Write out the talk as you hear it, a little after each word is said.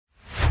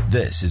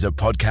This is a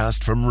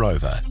podcast from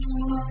Rover.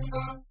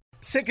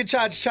 Second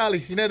charge,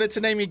 Charlie. You know, that's a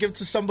name you give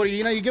to somebody.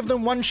 You know, you give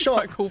them one shot.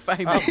 Quite cool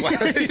fame.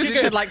 You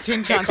said like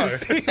 10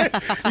 chances. You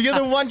give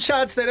them one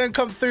chance, they don't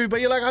come through,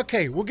 but you're like,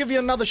 okay, we'll give you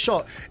another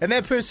shot. And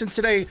that person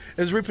today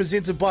is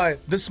represented by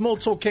the small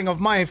talk king of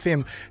My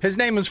FM. His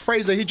name is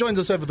Fraser. He joins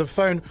us over the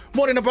phone.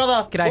 Morena,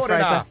 brother. G'day,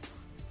 Morena. Fraser.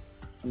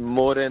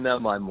 Morena,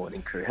 my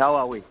morning crew. How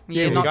are we?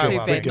 Yeah, not too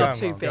bad, not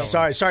too bad.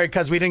 Sorry,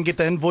 cuz we didn't get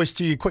the invoice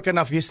to you quick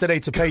enough yesterday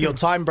to pay your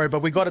time, bro,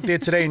 but we got it there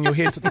today and you're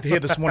here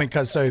this morning,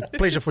 cuz. So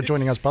pleasure for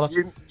joining us, brother.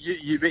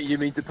 You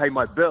mean to pay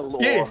my bill?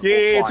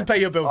 Yeah, to pay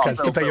your bill,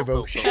 cuz. To pay your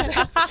bill.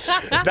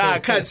 Nah,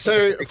 cuz,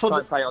 so... If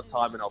pay on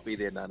time and I'll be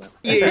there, Nana.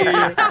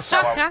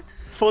 Yeah.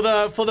 For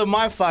the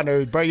My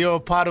Whānau, bro, you're a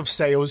part of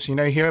sales, you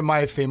know, here at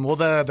My FM. All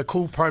the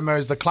cool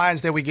promos, the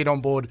clients that we get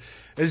on board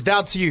is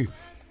down to you.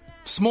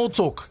 Small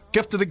talk,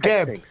 gift of the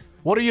gab. Thanks.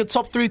 What are your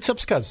top 3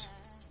 tips, cuz?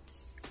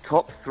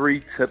 Top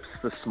 3 tips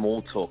for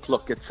small talk.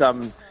 Look, it's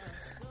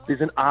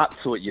there's an art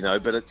to it, you know,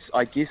 but it's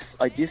I guess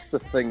the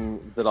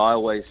thing that I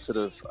always sort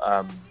of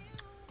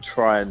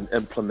try and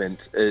implement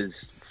is,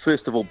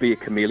 first of all, be a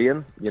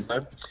chameleon, you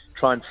know.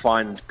 Try and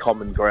find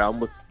common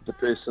ground with the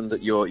person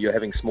that you're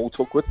having small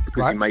talk with,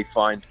 because right. You may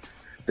find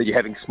that you're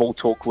having small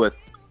talk with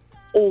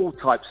all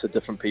types of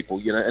different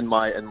people. You know, in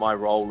my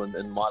role and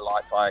in my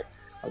life,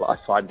 I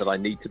find that I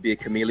need to be a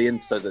chameleon,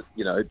 so that,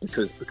 you know,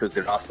 because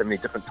there are so many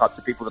different types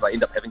of people that I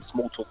end up having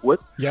small talk with.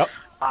 Yep.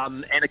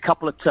 And a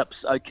couple of tips.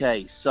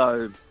 Okay,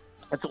 so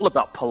it's all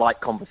about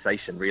polite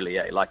conversation, really.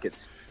 Like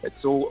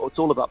it's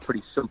all about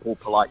pretty simple,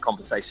 polite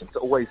conversation. So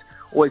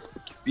always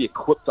be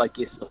equipped, I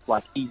guess, with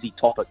like easy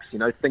topics. You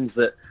know, things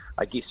that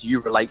I guess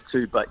you relate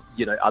to, but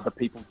you know other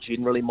people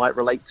generally might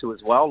relate to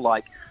as well.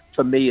 Like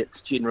for me,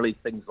 it's generally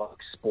things like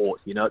sport.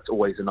 You know, it's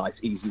always a nice,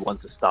 easy one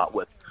to start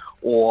with.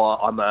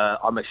 Or I'm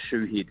a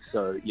shoe head,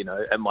 so, you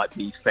know, it might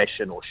be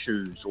fashion or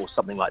shoes or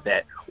something like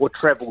that. Or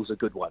travel's a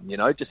good one, you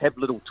know. Just have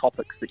little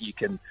topics that you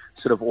can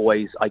sort of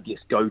always, I guess,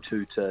 go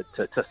to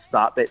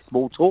start that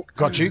small talk.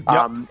 Got you.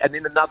 Yep.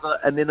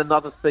 And then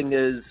another thing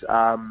is,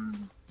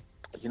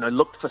 you know,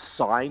 look for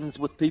signs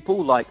with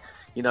people. Like,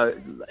 you know,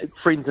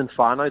 friends and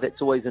whānau,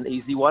 that's always an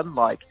easy one.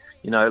 Like,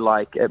 you know,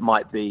 like it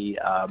might be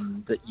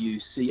that you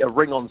see a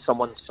ring on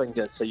someone's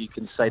finger, so you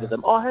can say to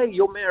them, "Oh, hey,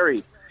 you're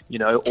married." You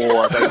know,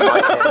 or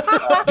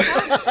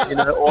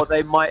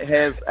they might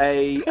have,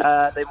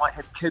 they might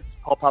have kids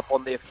pop up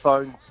on their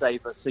phone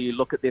saver. So you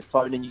look at their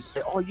phone and you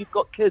say, "Oh, you've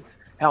got kids.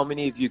 How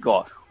many have you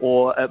got?"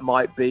 Or it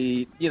might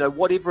be, you know,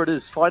 whatever it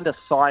is. Find a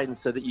sign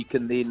so that you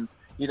can then,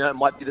 you know, it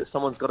might be that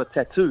someone's got a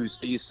tattoo.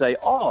 So you say,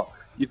 "Oh,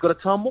 you've got a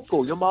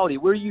tamoko. You're Māori.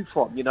 Where are you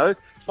from?" You know,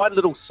 find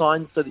little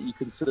signs so that you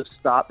can sort of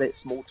start that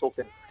small talk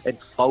and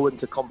flow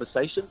into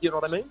conversation. You know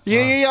what I mean?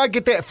 Yeah, I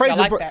get that.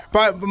 Fraser, I like that.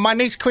 Bro, my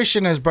next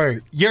question is, bro,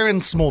 you're in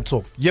small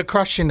talk. You're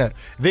crushing it.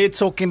 They're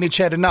talking, they're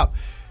chatting up.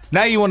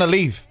 Now you want to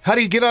leave. How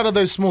do you get out of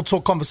those small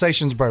talk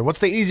conversations, bro? What's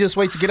the easiest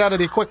way to get out of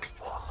there quick?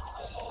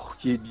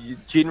 You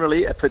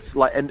generally, if it's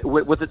like, and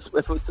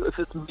if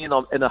it's me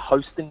in a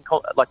hosting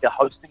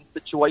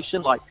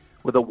situation, like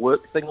with a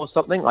work thing or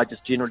something, I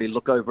just generally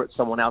look over at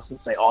someone else and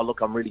say, "Oh,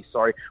 look, I'm really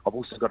sorry. I've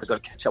also got to go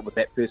catch up with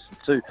that person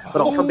too. But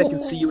I'll come back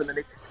and see you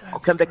I'll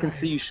come back and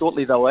see you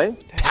shortly, though, eh?"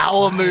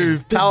 Power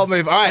move. All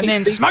right. And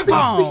then smoke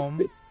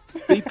bomb.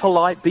 Be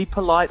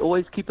polite.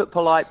 Always keep it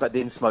polite, but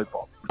then smoke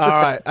bomb. All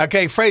right.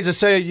 Okay, Fraser,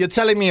 so you're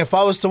telling me if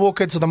I was to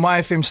walk into the My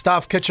FM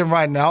staff kitchen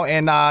right now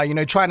and, you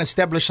know, try and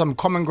establish some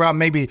common ground,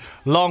 maybe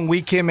long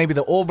weekend, maybe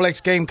the All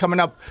Blacks game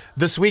coming up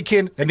this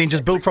weekend, and then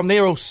just build from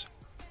there else?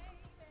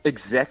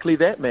 Exactly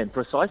that, man.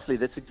 Precisely.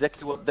 That's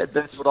exactly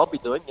that's what I'll be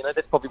doing. You know,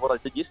 that's probably what I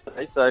did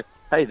yesterday. So,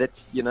 hey, that's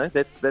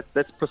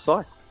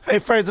precise. Hey,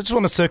 Fraser, I just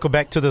want to circle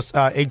back to this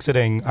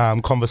exiting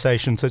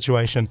conversation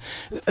situation.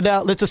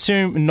 Now, let's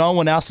assume no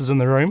one else is in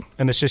the room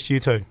and it's just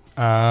you two.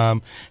 How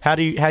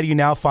do you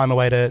now find a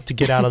way to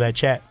get out of that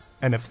chat?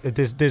 And if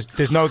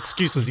there's no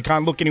excuses, you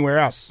can't look anywhere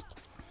else.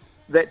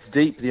 That's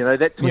deep, you know.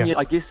 That's when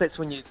I guess that's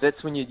when you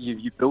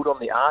build on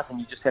the art, and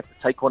you just have to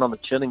take one on the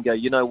chin and go,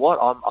 you know what,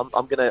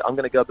 I'm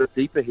gonna go a bit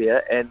deeper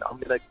here, and I'm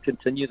gonna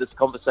continue this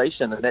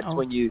conversation, and that's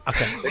when you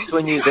that's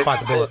when you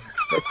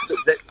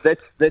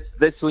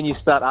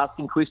start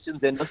asking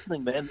questions and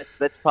listening, man.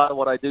 That's part of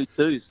what I do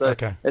too. So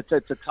it's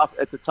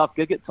a tough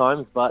gig at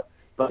times, but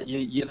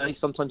you know,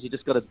 sometimes you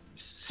just got to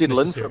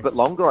settle in for a bit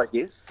longer, I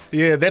guess.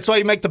 Yeah, that's why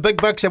you make the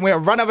big bucks, and we're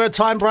run over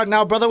time right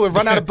now, brother. We've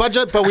run out of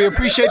budget, but we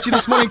appreciate you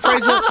this morning,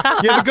 Fraser.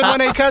 You have a good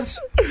one, cuz?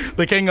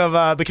 The king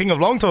of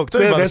long talk too.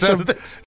 Yeah,